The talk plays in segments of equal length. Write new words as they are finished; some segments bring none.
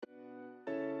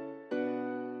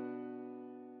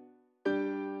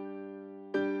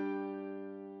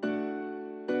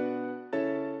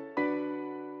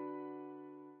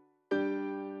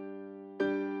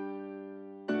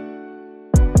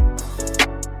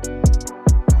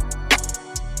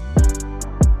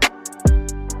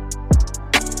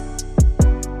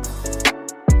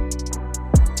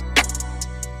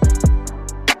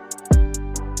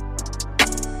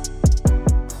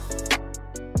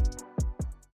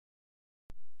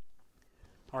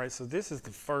All right, so this is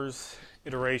the first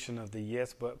iteration of the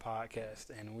Yes But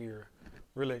podcast, and we're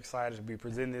really excited to be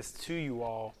presenting this to you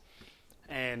all.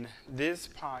 And this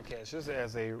podcast, just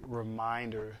as a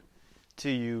reminder to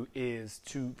you, is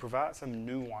to provide some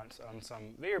nuance on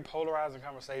some very polarizing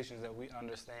conversations that we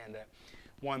understand that,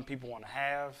 one, people want to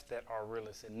have that are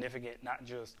really significant, not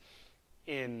just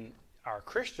in our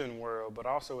Christian world, but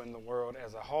also in the world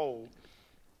as a whole,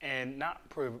 and not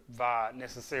provide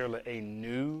necessarily a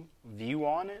new view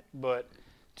on it, but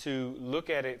to look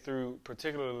at it through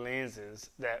particular lenses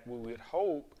that we would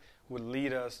hope would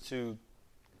lead us to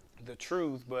the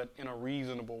truth, but in a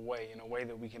reasonable way, in a way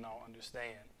that we can all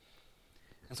understand.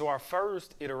 And so our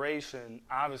first iteration,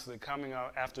 obviously coming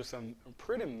out after some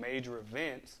pretty major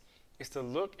events, is to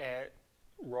look at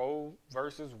Roe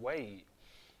versus Wade.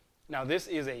 Now, this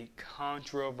is a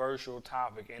controversial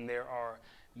topic, and there are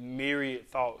myriad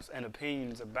thoughts and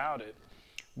opinions about it.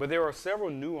 But there are several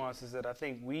nuances that I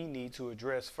think we need to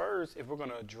address first if we're going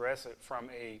to address it from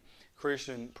a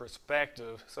Christian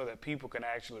perspective so that people can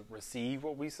actually receive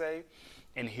what we say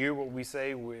and hear what we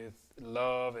say with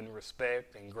love and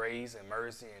respect and grace and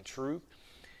mercy and truth.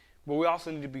 But we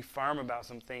also need to be firm about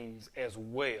some things as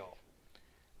well.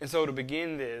 And so to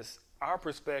begin this, our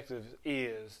perspective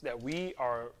is that we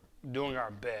are doing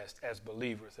our best as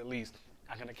believers, at least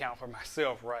I can account for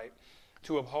myself, right,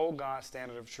 to uphold God's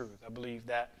standard of truth. I believe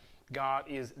that God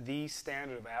is the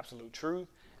standard of absolute truth,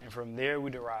 and from there we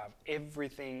derive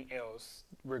everything else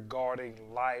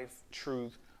regarding life,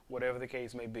 truth, whatever the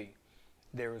case may be.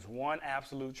 There is one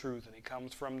absolute truth, and it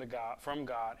comes from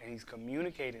God, and He's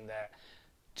communicating that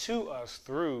to us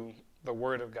through the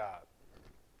Word of God.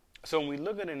 So when we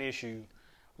look at an issue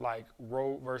like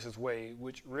Roe versus Wade,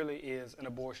 which really is an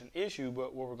abortion issue,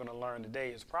 but what we're going to learn today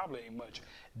is probably a much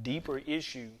deeper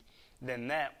issue than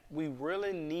that. We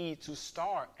really need to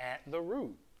start at the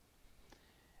root.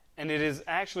 And it is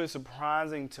actually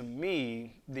surprising to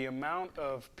me the amount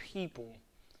of people,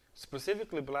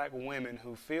 specifically black women,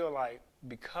 who feel like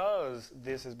because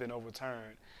this has been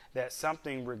overturned, that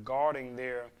something regarding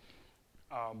their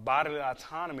bodily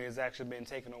autonomy has actually been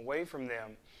taken away from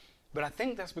them. But I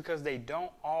think that's because they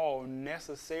don't all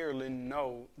necessarily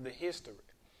know the history.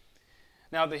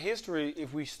 Now, the history,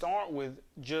 if we start with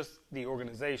just the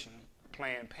organization,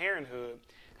 Planned Parenthood,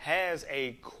 has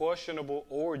a questionable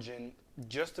origin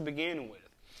just to begin with.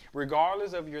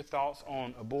 Regardless of your thoughts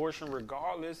on abortion,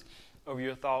 regardless of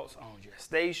your thoughts on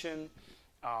gestation,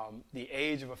 the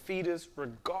age of a fetus,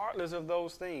 regardless of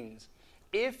those things,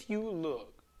 if you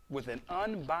look with an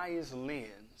unbiased lens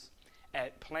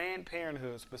at Planned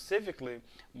Parenthood, specifically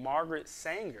Margaret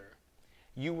Sanger,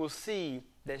 you will see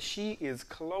that she is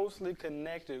closely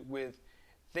connected with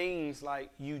things like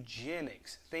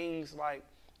eugenics, things like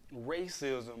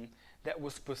racism that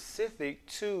was specific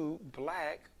to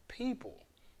black people.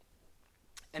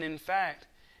 And in fact,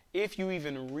 if you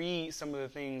even read some of the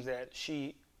things that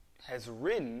she has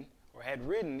written or had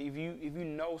written, if you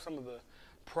know some of the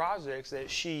projects that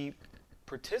she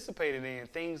participated in,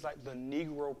 things like the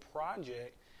Negro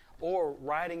Project, or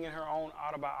writing in her own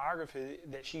autobiography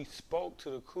that she spoke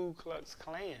to the Ku Klux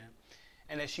Klan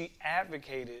and that she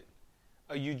advocated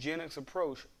a eugenics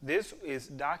approach. This is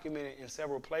documented in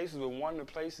several places, but one of the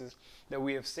places that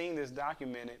we have seen this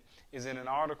documented is in an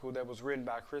article that was written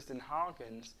by Kristen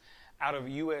Hawkins out of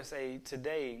USA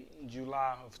Today,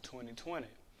 July of 2020.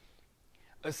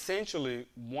 Essentially,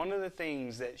 one of the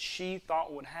things that she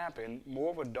thought would happen,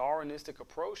 more of a Darwinistic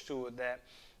approach to it, that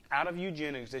out of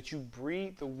eugenics, that you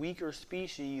breed the weaker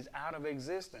species out of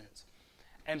existence.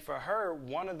 And for her,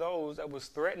 one of those that was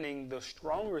threatening the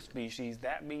stronger species,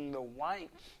 that being the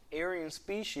white Aryan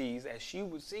species, as she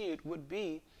would see it, would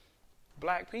be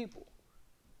black people.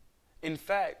 In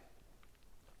fact,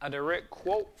 a direct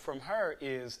quote from her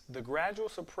is, "The gradual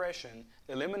suppression,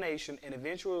 elimination, and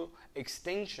eventual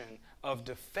extinction of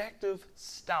defective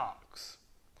stocks,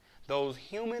 those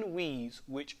human weeds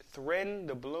which threaten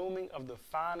the blooming of the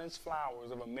finest flowers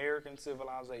of American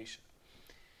civilization."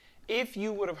 If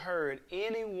you would have heard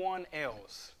anyone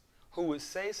else who would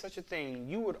say such a thing,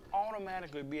 you would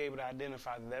automatically be able to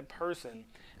identify that that person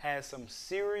has some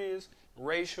serious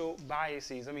racial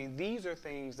biases. I mean, these are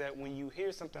things that when you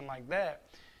hear something like that,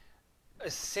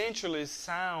 essentially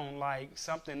sound like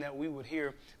something that we would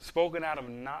hear spoken out of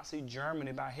Nazi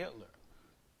Germany by Hitler.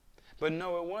 But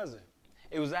no, it wasn't.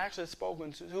 It was actually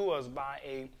spoken to us by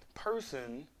a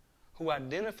person who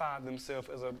identified themselves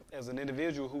as an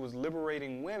individual who was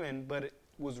liberating women, but it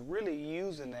was really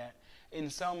using that in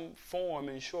some form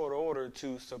in short order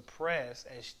to suppress,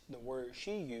 as the word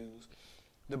she used,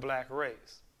 the black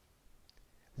race.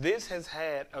 This has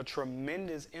had a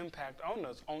tremendous impact on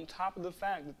us, on top of the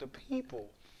fact that the people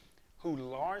who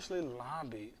largely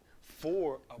lobbied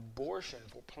for abortion,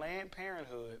 for Planned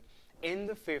Parenthood in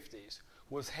the 50s,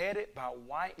 was headed by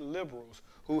white liberals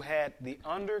who had the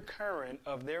undercurrent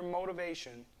of their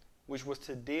motivation, which was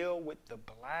to deal with the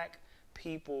black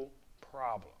people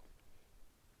problem.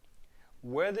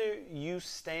 Whether you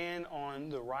stand on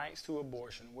the rights to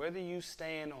abortion, whether you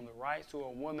stand on the rights to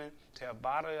a woman to have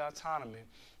bodily autonomy,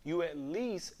 you at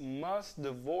least must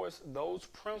divorce those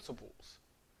principles,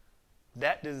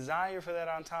 that desire for that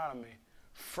autonomy,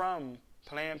 from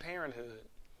Planned Parenthood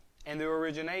and their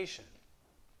origination.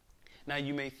 Now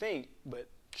you may think, but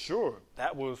sure,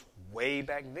 that was way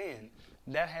back then.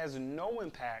 That has no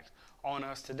impact on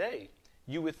us today.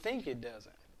 You would think it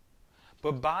doesn't.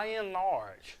 But by and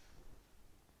large,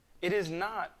 it is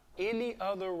not any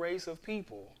other race of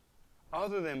people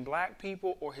other than black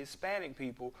people or Hispanic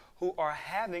people who are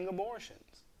having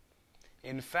abortions.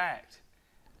 In fact,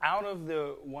 out of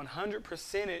the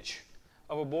 100%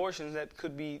 of abortions that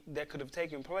could have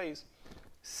taken place,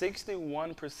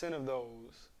 61% of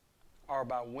those are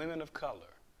by women of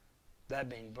color, that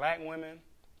being black women,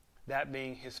 that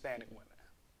being Hispanic women.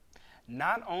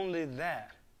 Not only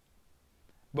that,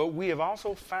 but we have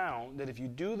also found that if you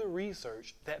do the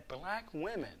research, that black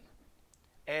women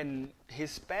and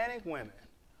Hispanic women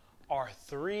are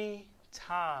 3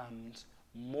 times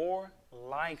more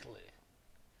likely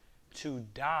to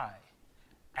die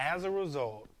as a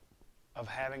result of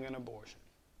having an abortion.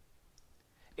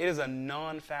 It is a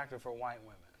non-factor for white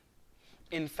women.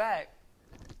 In fact,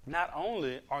 not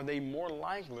only are they more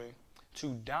likely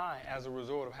to die as a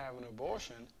result of having an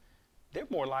abortion, they're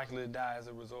more likely to die as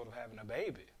a result of having a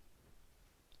baby.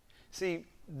 See,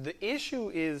 the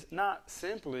issue is not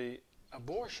simply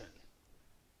abortion.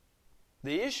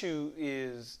 The issue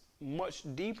is much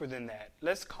deeper than that.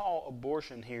 Let's call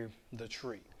abortion here the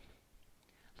tree.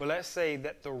 But let's say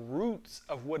that the roots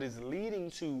of what is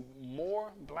leading to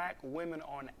more black women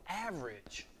on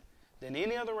average than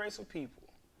any other race of people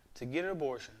to get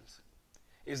abortions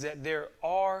is that there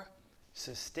are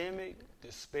systemic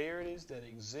disparities that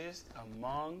exist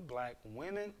among black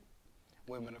women,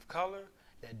 women of color,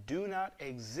 that do not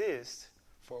exist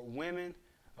for women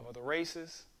of other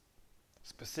races,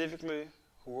 specifically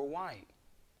who are white.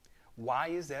 Why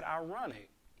is that ironic?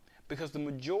 Because the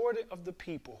majority of the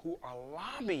people who are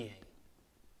lobbying,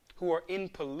 who are in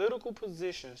political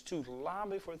positions to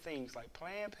lobby for things like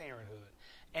Planned Parenthood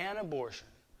and abortion,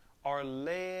 are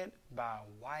led by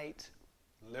white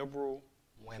liberal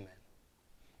women.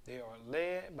 They are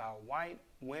led by white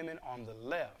women on the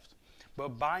left.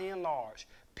 But by and large,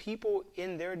 people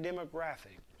in their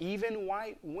demographic, even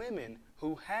white women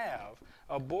who have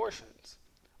abortions,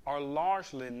 are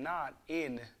largely not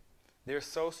in their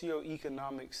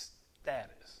socioeconomic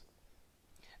status.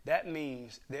 That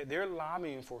means that they're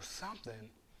lobbying for something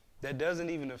that doesn't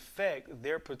even affect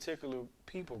their particular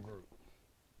people group.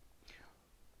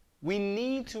 We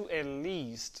need to at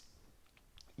least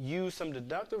use some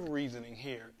deductive reasoning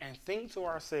here and think to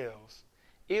ourselves,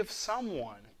 if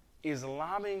someone is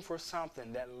lobbying for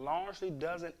something that largely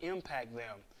doesn't impact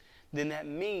them, then that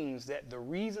means that the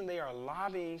reason they are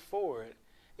lobbying for it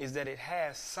is that it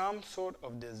has some sort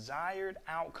of desired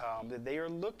outcome that they are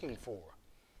looking for.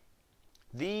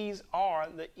 These are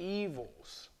the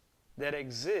evils that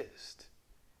exist.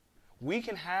 We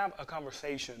can have a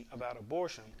conversation about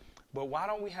abortion, but why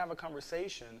don't we have a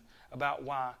conversation about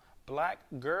why black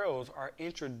girls are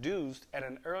introduced at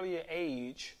an earlier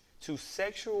age to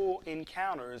sexual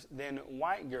encounters than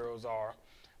white girls are,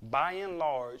 by and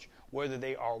large, whether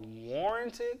they are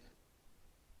warranted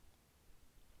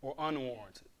or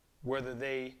unwarranted, whether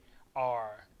they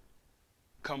are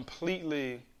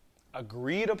completely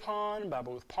agreed upon by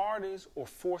both parties or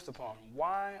forced upon.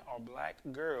 Why are black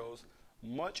girls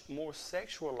much more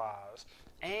sexualized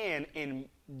and in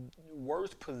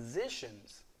worse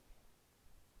positions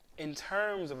in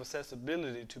terms of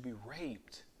accessibility to be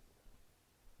raped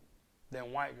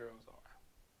than white girls are?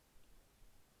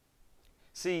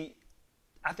 See,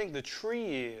 I think the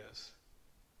tree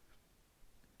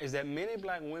is that many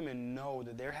black women know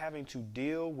that they're having to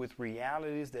deal with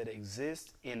realities that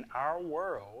exist in our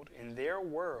world, in their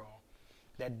world,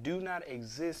 that do not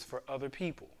exist for other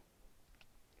people.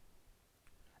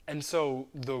 And so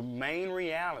the main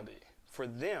reality for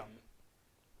them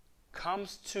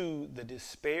comes to the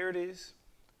disparities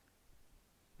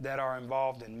that are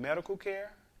involved in medical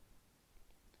care,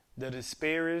 the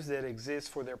disparities that exist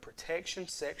for their protection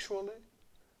sexually,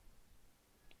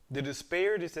 the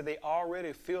disparities that they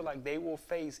already feel like they will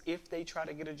face if they try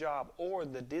to get a job, or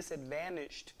the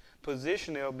disadvantaged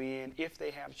position they'll be in if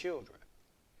they have children.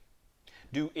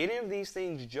 Do any of these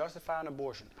things justify an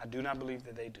abortion? I do not believe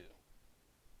that they do.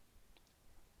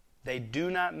 They do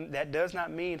not. That does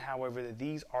not mean, however, that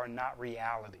these are not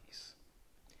realities.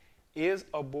 Is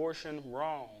abortion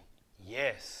wrong?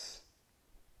 Yes.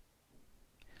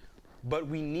 But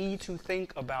we need to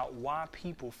think about why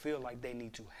people feel like they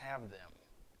need to have them.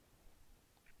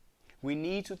 We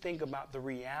need to think about the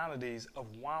realities of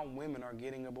why women are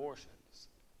getting abortions.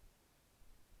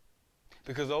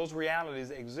 Because those realities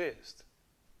exist.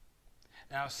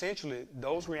 Now, essentially,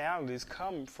 those realities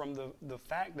come from the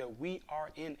fact that we are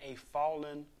in a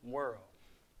fallen world.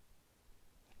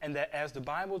 And that as the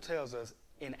Bible tells us,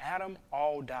 in Adam,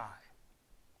 all die.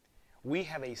 We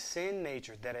have a sin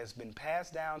nature that has been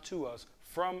passed down to us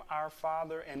from our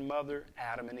father and mother,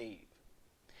 Adam and Eve.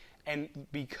 And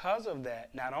because of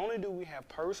that, not only do we have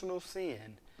personal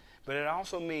sin, but it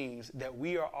also means that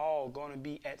we are all going to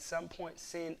be at some point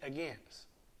sinned against.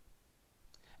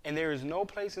 And there is no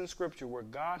place in Scripture where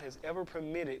God has ever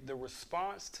permitted the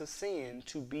response to sin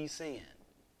to be sin.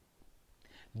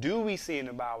 Do we see in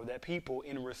the Bible that people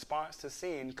in response to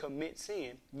sin commit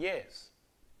sin? Yes.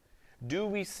 Do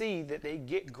we see that they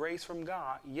get grace from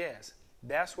God? Yes.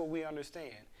 That's what we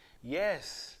understand.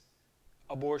 Yes,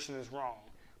 abortion is wrong.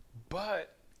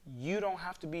 But you don't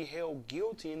have to be held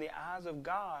guilty in the eyes of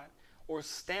God or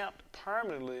stamped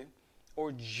permanently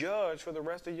or judged for the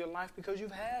rest of your life because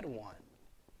you've had one.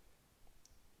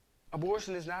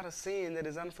 Abortion is not a sin that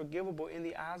is unforgivable in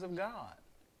the eyes of God.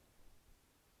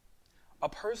 A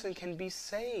person can be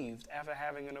saved after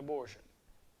having an abortion.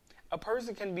 A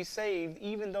person can be saved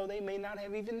even though they may not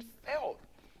have even felt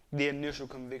the initial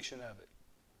conviction of it.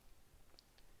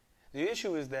 The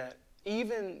issue is that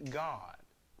even God,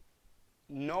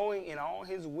 knowing in all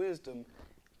his wisdom,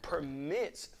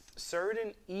 permits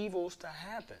certain evils to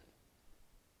happen.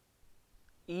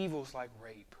 Evils like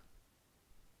rape.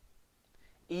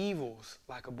 Evils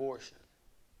like abortion.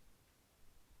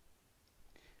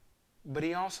 But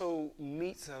he also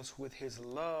meets us with his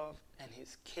love and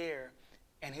his care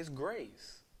and his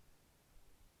grace.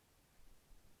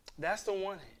 That's the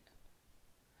one hand.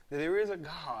 That there is a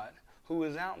God who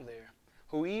is out there,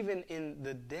 who even in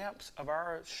the depths of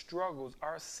our struggles,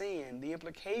 our sin, the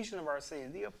implication of our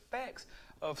sin, the effects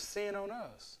of sin on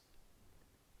us,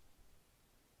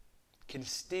 can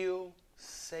still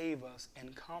save us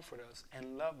and comfort us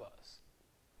and love us.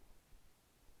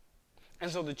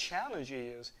 And so the challenge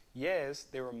is, yes,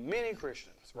 there are many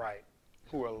Christians, right,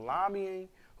 who are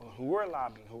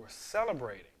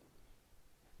celebrating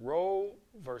Roe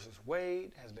versus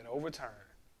Wade has been overturned.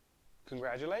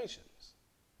 Congratulations.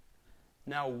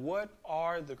 Now, what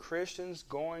are the Christians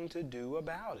going to do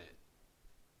about it?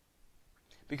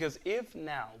 Because if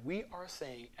now we are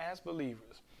saying as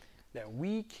believers that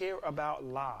we care about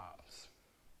lives,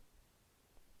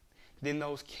 then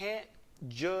those can't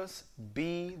just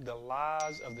be the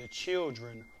lives of the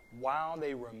children while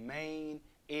they remain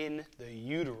in the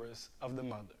uterus of the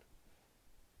mother.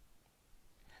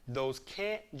 Those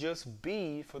can't just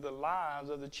be for the lives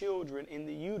of the children in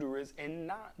the uterus and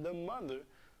not the mother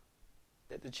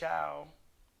that the child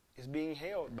is being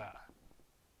held by.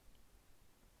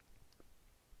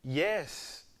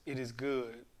 Yes, it is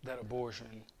good that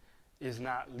abortion is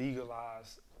not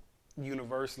legalized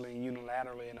universally and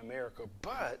unilaterally in America,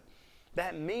 but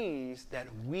that means that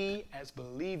we as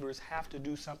believers have to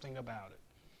do something about it.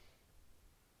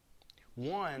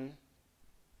 One,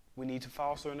 we need to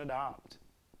foster and adopt.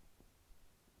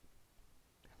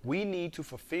 We need to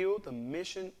fulfill the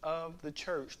mission of the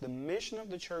church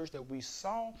that we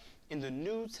saw in the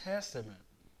New Testament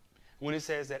when it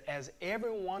says that as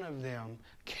every one of them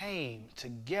came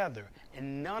together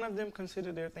and none of them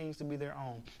considered their things to be their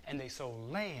own, and they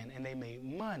sold land and they made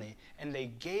money and they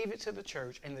gave it to the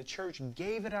church and the church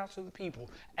gave it out to the people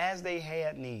as they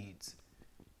had needs.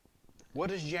 What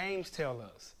does James tell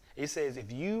us? It says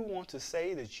if you want to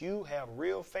say that you have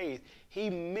real faith, he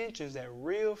mentions that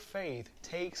real faith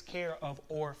takes care of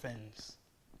orphans.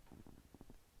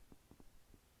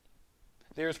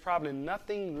 There's probably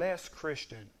nothing less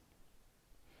Christian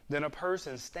than a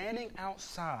person standing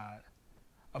outside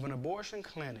of an abortion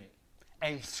clinic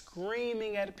and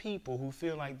screaming at people who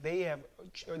feel like they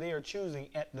are choosing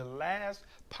at the last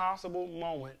possible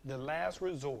moment, the last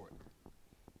resort,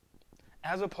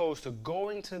 as opposed to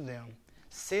going to them,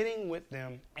 sitting with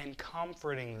them and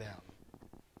comforting them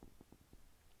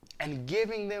and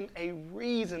giving them a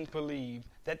reason to believe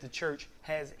that the church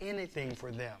has anything for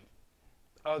them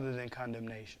other than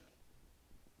condemnation.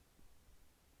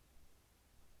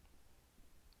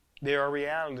 There are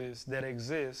realities that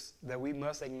exist that we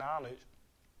must acknowledge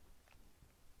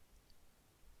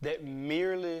that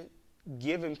merely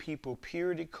giving people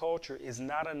purity culture is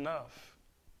not enough.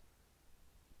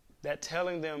 That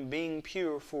telling them being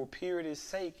pure for purity's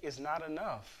sake is not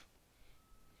enough.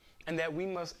 And that we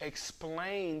must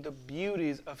explain the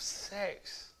beauties of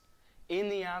sex in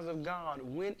the eyes of God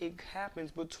when it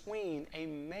happens between a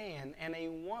man and a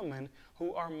woman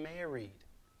who are married.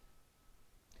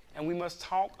 And we must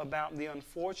talk about the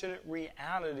unfortunate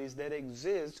realities that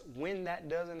exist when that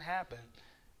doesn't happen.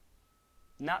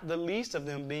 Not the least of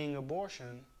them being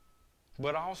abortion,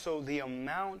 but also the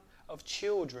amount of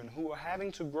children who are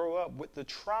having to grow up with the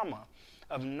trauma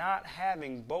of not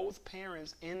having both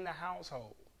parents in the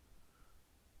household.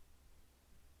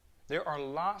 There are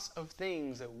lots of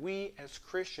things that we as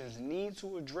Christians need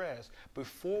to address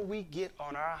before we get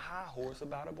on our high horse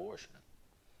about abortion.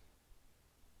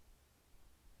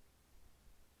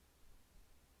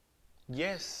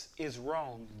 Yes, it's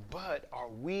wrong, but are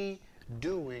we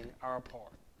doing our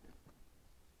part?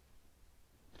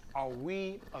 Are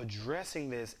we addressing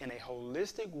this in a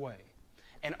holistic way?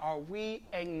 And are we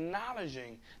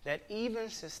acknowledging that even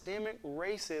systemic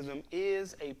racism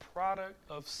is a product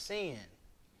of sin?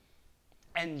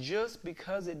 And just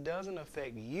because it doesn't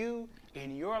affect you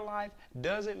in your life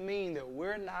doesn't mean that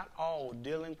we're not all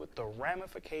dealing with the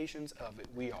ramifications of it.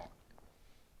 We are.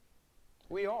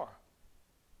 We are.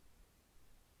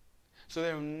 So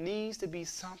there needs to be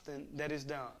something that is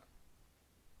done.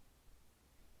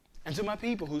 And to my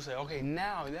people who say, okay,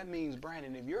 now that means,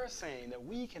 Brandon, if you're saying that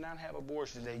we cannot have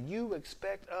abortions, that you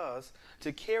expect us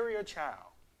to carry a child,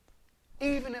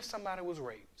 even if somebody was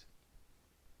raped.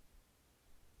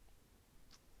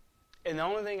 And the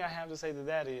only thing I have to say to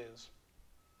that is,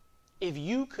 if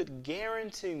you could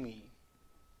guarantee me,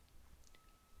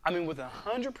 with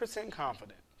 100%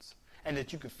 confidence, and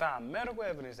that you could find medical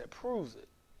evidence that proves it,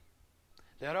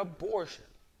 that abortion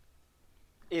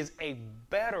is a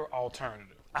better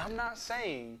alternative. I'm not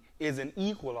saying is an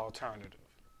equal alternative,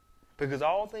 because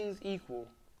all things equal,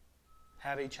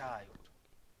 have a child.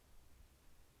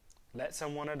 Let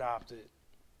someone adopt it.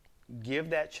 Give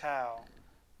that child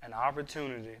an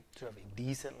opportunity to have a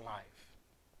decent life.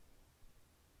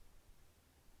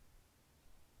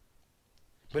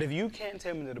 But if you can't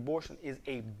tell me that abortion is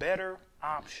a better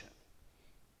option,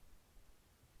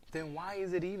 then why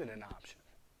is it even an option?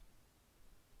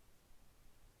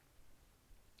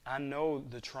 I know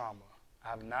the trauma.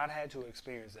 I've not had to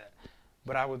experience that.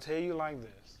 But I will tell you like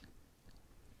this.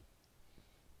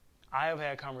 I have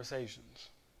had conversations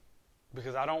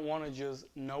because I don't want to just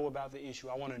know about the issue.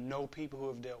 I want to know people who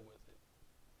have dealt with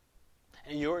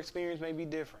it. And your experience may be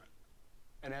different,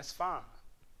 and that's fine.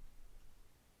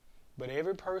 But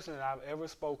every person that I've ever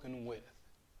spoken with,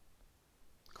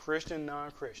 Christian,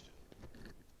 non-Christian,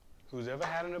 who's ever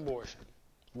had an abortion,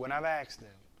 when I've asked them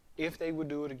if they would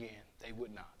do it again, they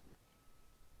would not.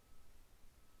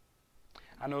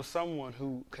 I know someone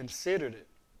who considered it,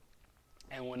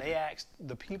 and when they asked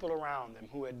the people around them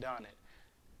who had done it,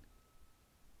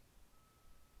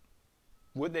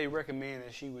 would they recommend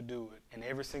that she would do it, and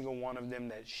every single one of them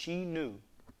that she knew,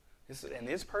 and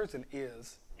this person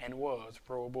is and was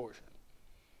pro-abortion,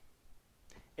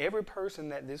 every person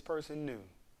that this person knew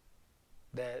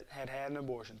that had had an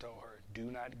abortion told her, do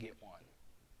not get one.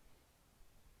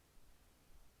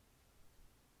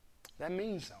 That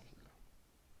means something.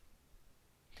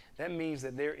 That means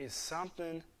that there is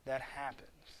something that happens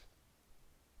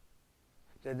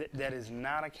that is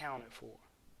not accounted for.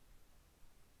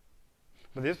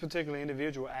 But this particular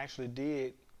individual actually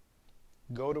did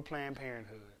go to Planned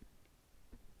Parenthood.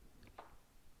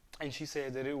 And she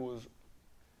said that it was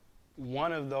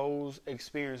one of those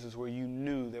experiences where you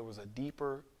knew there was a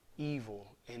deeper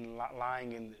evil in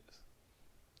lying in this.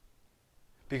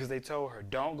 Because they told her,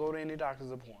 don't go to any doctor's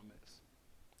appointments.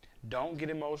 Don't get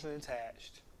emotionally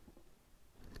attached.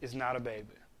 It's not a baby.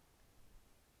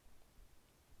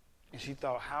 And she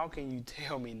thought, how can you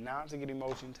tell me not to get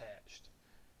emotionally attached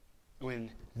when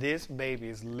this baby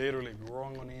is literally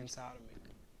growing on the inside of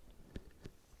me?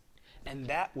 And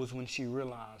that was when she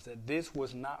realized that this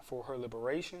was not for her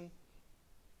liberation.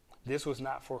 This was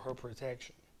not for her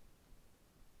protection.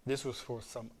 This was for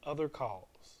some other cause.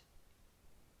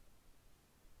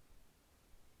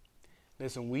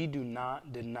 Listen, we do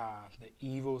not deny the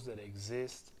evils that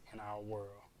exist in our world.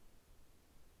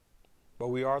 But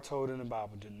we are told in the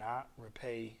Bible, do not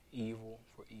repay evil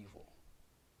for evil.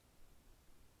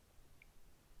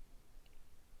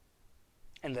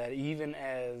 And that even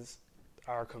as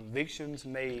our convictions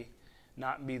may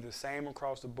not be the same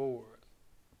across the board,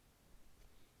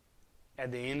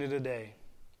 at the end of the day,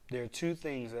 there are two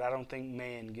things that I don't think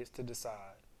man gets to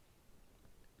decide.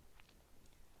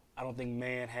 I don't think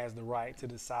man has the right to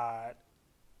decide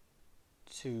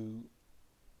to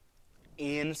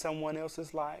end someone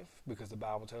else's life, because the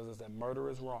Bible tells us that murder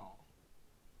is wrong.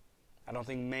 I don't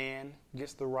think man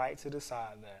gets the right to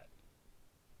decide that.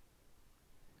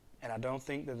 And I don't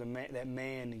think that that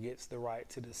man gets the right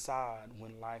to decide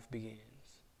when life begins.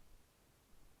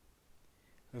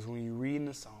 Because when you read in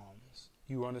the Psalms,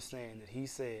 you understand that he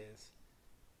says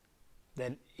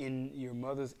that in your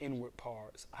mother's inward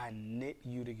parts, I knit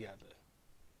you together.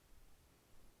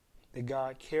 That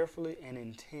God carefully and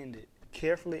intently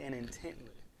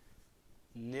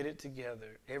knitted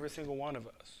together every single one of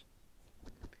us.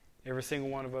 Every single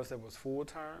one of us that was full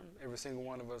term, every single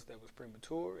one of us that was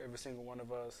premature, every single one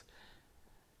of us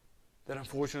that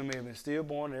unfortunately may have been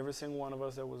stillborn, and every single one of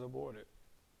us that was aborted.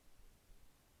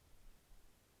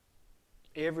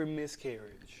 Every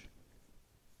miscarriage,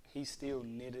 he still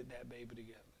knitted that baby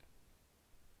together.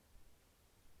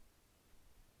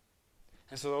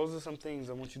 And so those are some things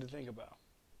I want you to think about.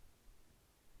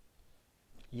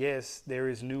 Yes, there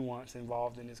is nuance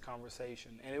involved in this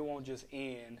conversation, and it won't just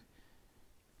end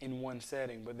in one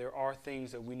setting, but there are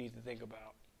things that we need to think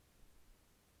about.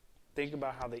 Think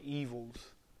about how the evils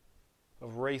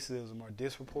of racism are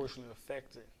disproportionately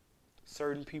affecting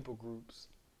certain people groups.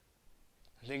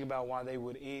 Think about why they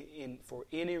would, for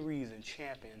any reason,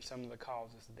 champion some of the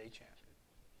causes that they champion.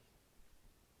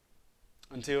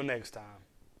 Until next time,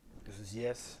 this is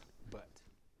Yes,